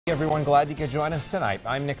Everyone, glad you could join us tonight.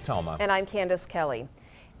 I'm Nick Toma. And I'm Candace Kelly.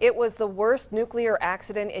 It was the worst nuclear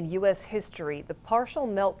accident in U.S. history, the partial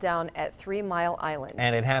meltdown at 3 Mile Island.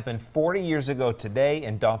 And it happened 40 years ago today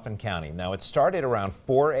in Dauphin County. Now, it started around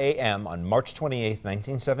 4 a.m. on March 28,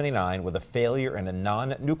 1979, with a failure in a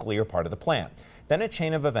non-nuclear part of the plant. Then a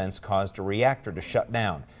chain of events caused a reactor to shut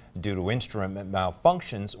down. Due to instrument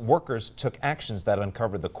malfunctions, workers took actions that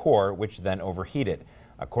uncovered the core, which then overheated.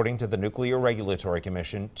 According to the Nuclear Regulatory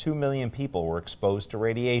Commission, 2 million people were exposed to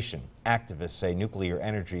radiation. Activists say nuclear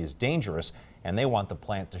energy is dangerous and they want the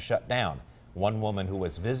plant to shut down. One woman who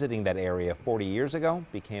was visiting that area 40 years ago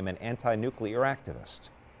became an anti-nuclear activist.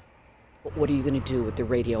 What are you going to do with the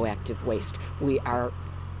radioactive waste? We are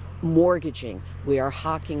mortgaging, we are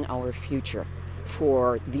hawking our future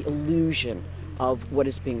for the illusion of what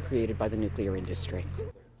is being created by the nuclear industry.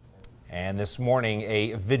 And this morning,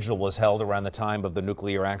 a vigil was held around the time of the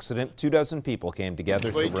nuclear accident. 24 people came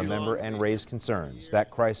together to remember and raise concerns.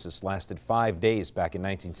 That crisis lasted 5 days back in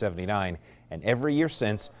 1979, and every year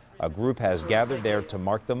since, a group has gathered there to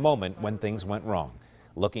mark the moment when things went wrong.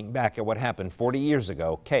 Looking back at what happened 40 years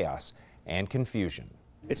ago, chaos and confusion.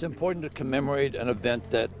 It's important to commemorate an event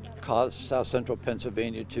that caused South Central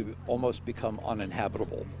Pennsylvania to almost become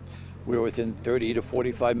uninhabitable. We were within 30 to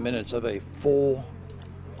 45 minutes of a full,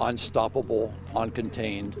 unstoppable,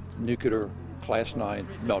 uncontained nuclear Class 9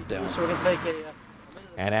 meltdown. So we're going to take a...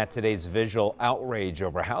 And at today's vigil, outrage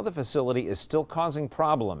over how the facility is still causing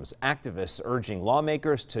problems. Activists urging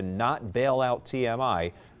lawmakers to not bail out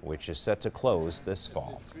TMI, which is set to close this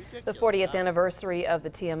fall. The 40th anniversary of the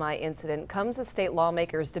TMI incident comes as state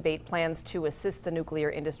lawmakers debate plans to assist the nuclear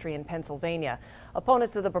industry in Pennsylvania.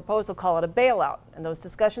 Opponents of the proposal call it a bailout, and those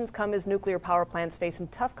discussions come as nuclear power plants face some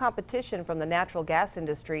tough competition from the natural gas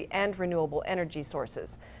industry and renewable energy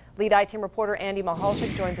sources. Lead I-Team reporter Andy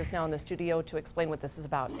Mahalchik joins us now in the studio to explain what this is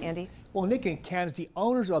about. Andy? Well, Nick and Candace, the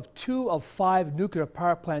owners of 2 of 5 nuclear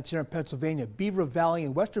power plants here in Pennsylvania, Beaver Valley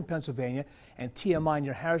in western Pennsylvania and TMI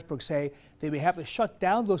near Harrisburg, say they may have to shut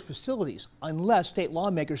down those facilities unless state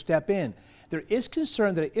lawmakers step in. There is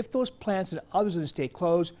concern that if those plants and others in the state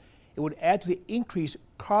close, it would add to the increased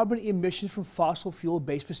carbon emissions from fossil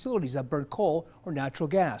fuel-based facilities that burn coal or natural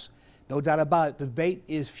gas. No doubt about it, the debate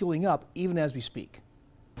is fueling up even as we speak.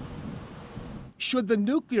 Should the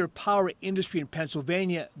nuclear power industry in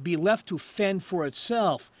Pennsylvania be left to fend for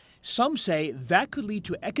itself? Some say that could lead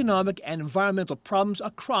to economic and environmental problems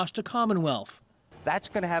across the Commonwealth. That's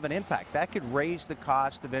going to have an impact. That could raise the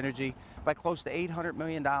cost of energy by close to $800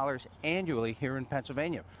 million annually here in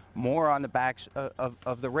Pennsylvania, more on the backs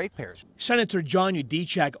of the ratepayers. Senator John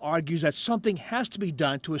Udicak argues that something has to be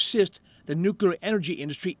done to assist the nuclear energy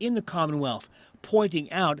industry in the Commonwealth,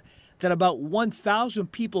 pointing out that about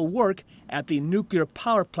 1,000 people work at the nuclear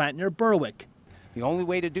power plant near Berwick. The only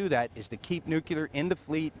way to do that is to keep nuclear in the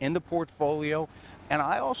fleet, in the portfolio, and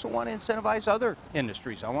I also want to incentivize other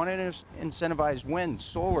industries. I want to incentivize wind,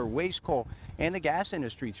 solar, waste coal, and the gas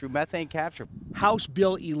industry through methane capture. House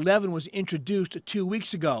Bill 11 was introduced 2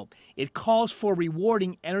 weeks ago. It calls for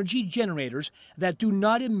rewarding energy generators that do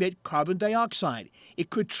not emit carbon dioxide. It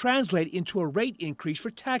could translate into a rate increase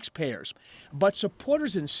for taxpayers. But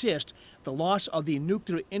supporters insist the loss of the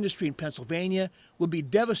nuclear industry in Pennsylvania would be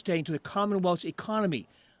devastating to the Commonwealth's economy,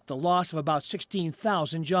 the loss of about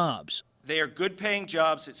 16,000 jobs. They are good-paying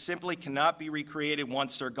jobs that simply cannot be recreated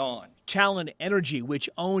once they're gone. Talon Energy, which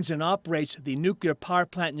owns and operates the nuclear power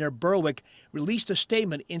plant near Berwick, released a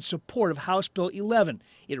statement in support of House Bill 11.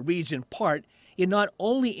 It reads in part, it not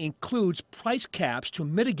only includes price caps to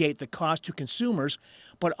mitigate the cost to consumers,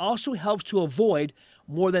 but also helps to avoid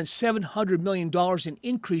more than $700 million in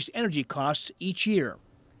increased energy costs each year.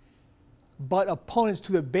 But opponents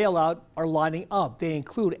to the bailout are lining up. They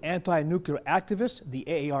include anti-nuclear activists, the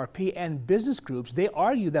AARP, and business groups. They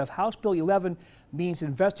argue that if House Bill 11 means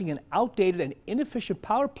investing in outdated and inefficient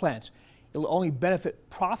power plants, it will only benefit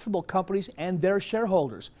profitable companies and their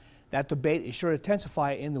shareholders. That debate is sure to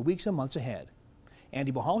intensify in the weeks and months ahead.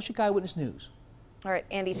 Andy Mahalchik, Eyewitness News. All right,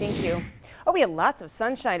 Andy, thank you. Oh, we had lots of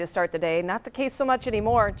sunshine to start the day. Not the case so much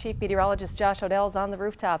anymore. Chief Meteorologist Josh Odell is on the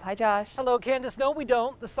rooftop. Hi, Josh. Hello, Candace. No, we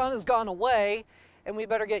don't. The sun has gone away, and we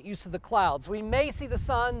better get used to the clouds. We may see the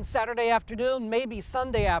sun Saturday afternoon, maybe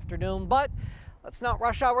Sunday afternoon, but let's not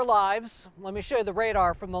rush our lives. Let me show you the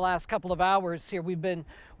radar from the last couple of hours here. We've been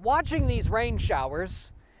watching these rain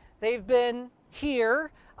showers. They've been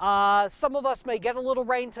here. Some of us may get a little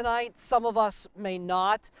rain tonight, some of us may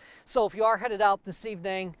not. So if you are headed out this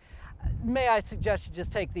evening, may I suggest you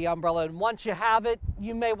just take the umbrella, and once you have it,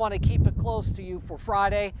 you may want to keep it close to you for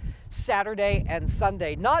Friday, Saturday, and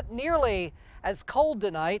Sunday. Not nearly as cold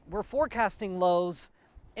tonight. We're forecasting lows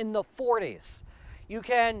in the 40s. You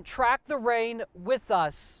can track the rain with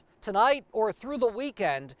us tonight or through the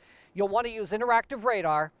weekend. You'll want to use interactive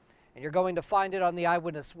radar, and you're going to find it on the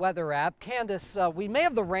Eyewitness weather app. Candace, we may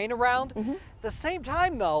have the rain around. At the same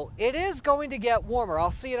time, though, it is going to get warmer.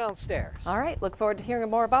 I'll see you downstairs. All right, look forward to hearing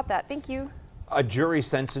more about that. Thank you. A jury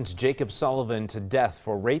sentenced Jacob Sullivan to death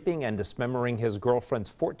for raping and dismembering his girlfriend's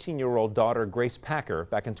 14-year-old daughter, Grace Packer,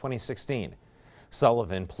 back in 2016.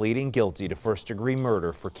 Sullivan pleading guilty to first-degree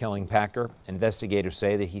murder for killing Packer. Investigators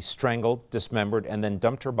say that he strangled, dismembered, and then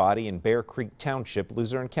dumped her body in Bear Creek Township,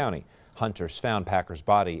 Luzerne County. Hunters found Packer's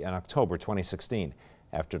body in October 2016.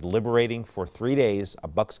 After deliberating for 3 days, a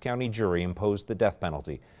Bucks County jury imposed the death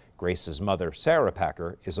penalty. Grace's mother, Sarah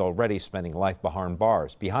Packer, is already spending life behind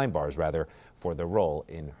bars, for the role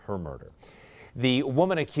in her murder. The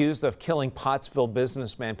woman accused of killing Pottsville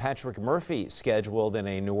businessman Patrick Murphy scheduled in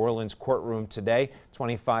a New Orleans courtroom today.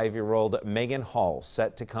 25-year-old Megan Hall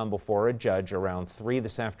set to come before a judge around 3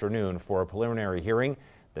 this afternoon for a preliminary hearing.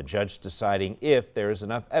 The judge deciding if there is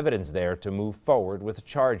enough evidence there to move forward with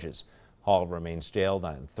charges. Hall remains jailed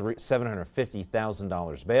on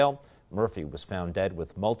 $750,000 bail. Murphy was found dead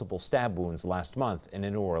with multiple stab wounds last month in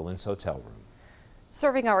a New Orleans hotel room.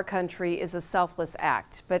 Serving our country is a selfless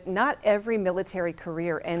act, but not every military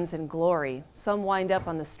career ends in glory. Some wind up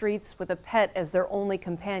on the streets with a pet as their only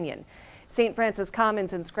companion. St. Francis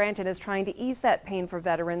Commons in Scranton is trying to ease that pain for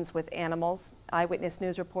veterans with animals. Eyewitness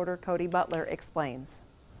News reporter Cody Butler explains.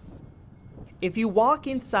 If you walk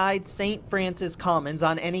inside St. Francis Commons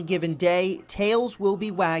on any given day, tails will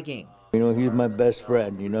be wagging. You know, he's my best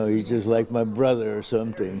friend. You know, he's just like my brother or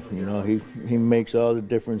something. You know, he makes all the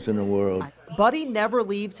difference in the world. Buddy never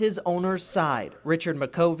leaves his owner's side. Richard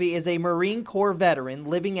McCovey is a Marine Corps veteran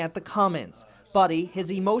living at the Commons. Buddy,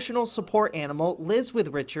 his emotional support animal, lives with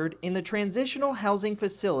Richard in the transitional housing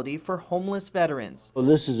facility for homeless veterans. Well,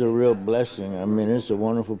 this is a real blessing. I mean, it's a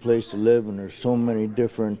wonderful place to live, and there's so many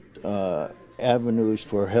different avenues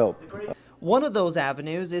for help. One of those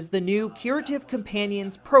avenues is the new Curative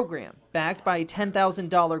Companions program, backed by a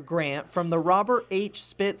 $10,000 grant from the Robert H.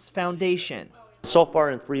 Spitz Foundation. So far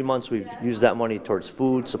in 3 months, we've used that money towards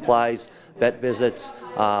food, supplies, vet visits,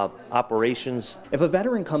 operations. If a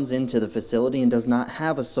veteran comes into the facility and does not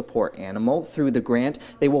have a support animal, through the grant,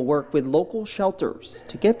 they will work with local shelters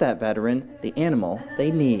to get that veteran the animal they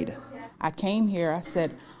need. I came here, I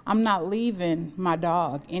said, I'm not leaving my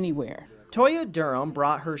dog anywhere. Toya Durham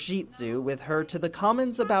brought her Shih Tzu with her to the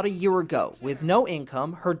Commons about a year ago. With no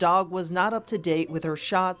income, her dog was not up to date with her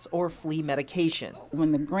shots or flea medication.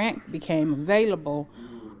 When the grant became available,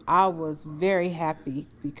 I was very happy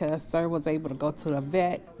because Sir was able to go to the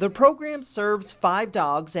vet. The program serves 5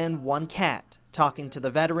 dogs and 1 cat. Talking to the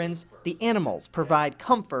veterans, the animals provide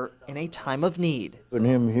comfort in a time of need. And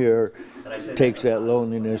him here takes that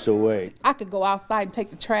loneliness away. I could go outside and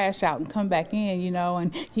take the trash out and come back in, you know,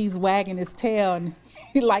 and he's wagging his tail and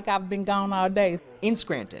like I've been gone all day. In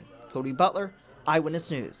Scranton, Cody Butler,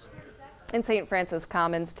 Eyewitness News. And St. Francis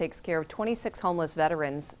Commons takes care of 26 homeless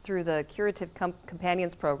veterans through the Curative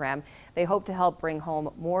Companions program. They hope to help bring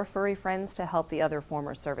home more furry friends to help the other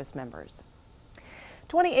former service members.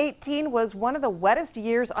 2018 was one of the wettest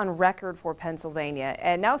years on record for Pennsylvania,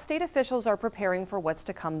 and now state officials are preparing for what's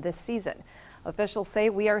to come this season. Officials say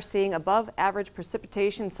we are seeing above average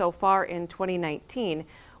precipitation so far in 2019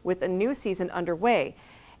 with a new season underway,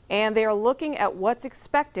 and they are looking at what's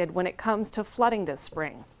expected when it comes to flooding this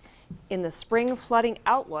spring. In the spring flooding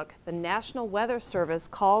outlook, the National Weather Service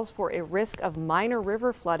calls for a risk of minor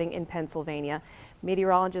river flooding in Pennsylvania.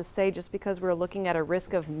 Meteorologists say just because we're looking at a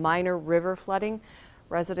risk of minor river flooding,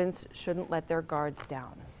 residents shouldn't let their guards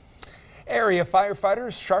down. Area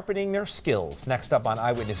firefighters sharpening their skills. Next up on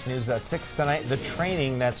Eyewitness News at 6 tonight, the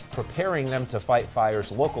training that's preparing them to fight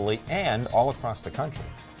fires locally and all across the country.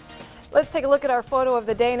 Let's take a look at our photo of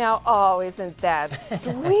the day now. Oh, isn't that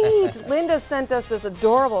sweet? Linda sent us this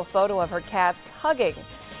adorable photo of her cats hugging.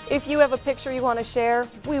 If you have a picture you want to share,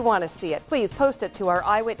 we want to see it. Please post it to our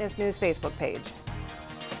Eyewitness News Facebook page.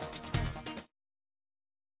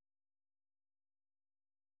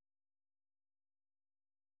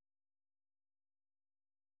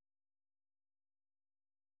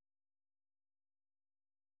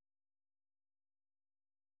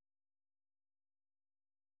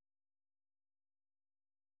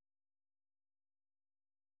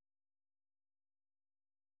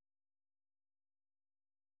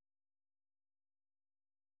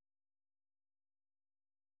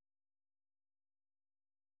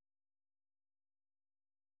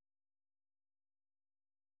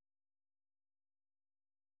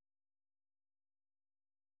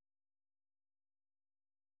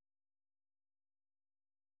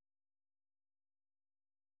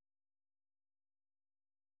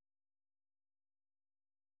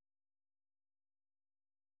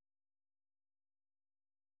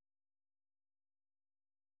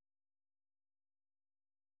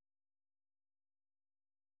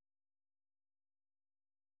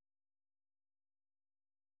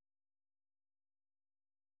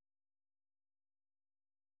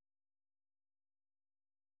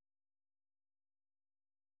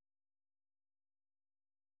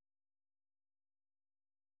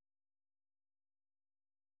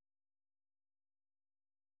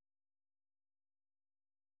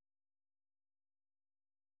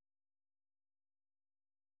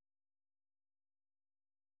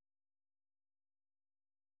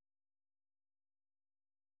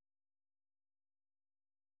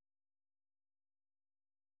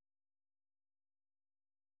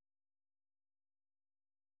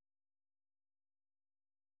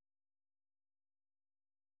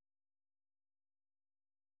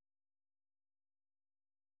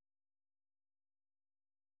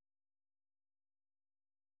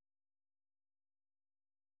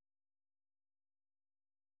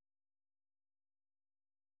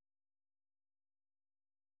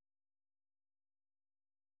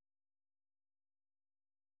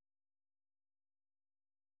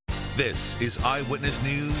 This is Eyewitness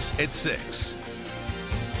News at 6.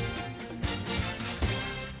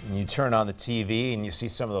 You turn on the TV and you see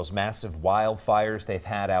some of those massive wildfires they've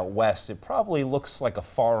had out west. It probably looks like a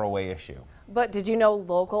faraway issue. But did you know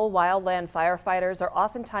local wildland firefighters are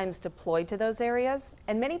oftentimes deployed to those areas?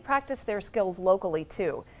 And many practice their skills locally,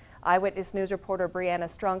 too. Eyewitness News reporter Brianna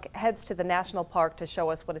Strunk heads to the national park to show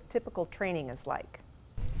us what a typical training is like.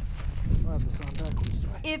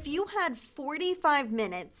 If you had 45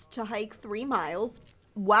 minutes to hike 3 miles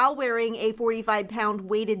while wearing a 45-pound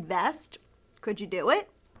weighted vest, could you do it?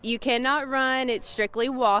 You cannot run, it's strictly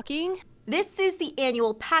walking. This is the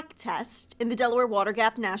annual PAC test in the Delaware Water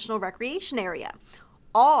Gap National Recreation Area.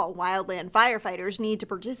 All wildland firefighters need to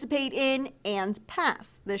participate in and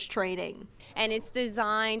pass this training. And it's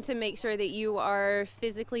designed to make sure that you are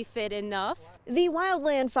physically fit enough. The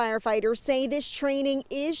wildland firefighters say this training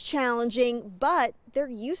is challenging, but they're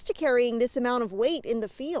used to carrying this amount of weight in the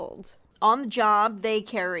field. On the job, they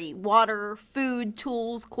carry water, food,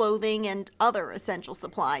 tools, clothing, and other essential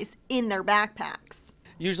supplies in their backpacks.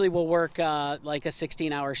 Usually we'll work like a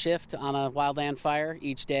 16-hour shift on a wildland fire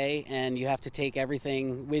each day, and you have to take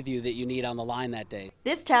everything with you that you need on the line that day.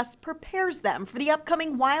 This test prepares them for the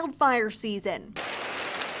upcoming wildfire season.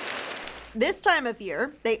 This time of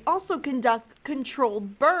year, they also conduct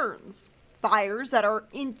controlled burns, fires that are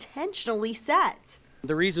intentionally set.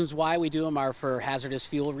 The reasons why we do them are for hazardous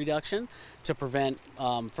fuel reduction to prevent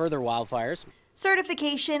further wildfires.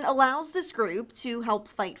 Certification allows this group to help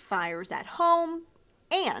fight fires at home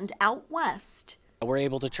and out west. We're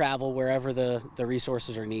able to travel wherever the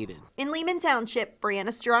resources are needed. In Lehman Township, Brianna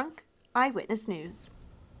Strunk, Eyewitness News.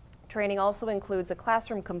 Training also includes a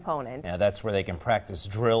classroom component. Yeah, that's where they can practice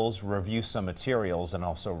drills, review some materials, and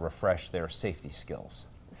also refresh their safety skills.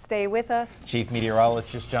 Stay with us. Chief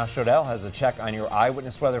Meteorologist Josh Odell has a check on your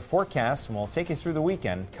Eyewitness weather forecast, and we'll take you through the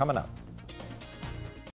weekend coming up.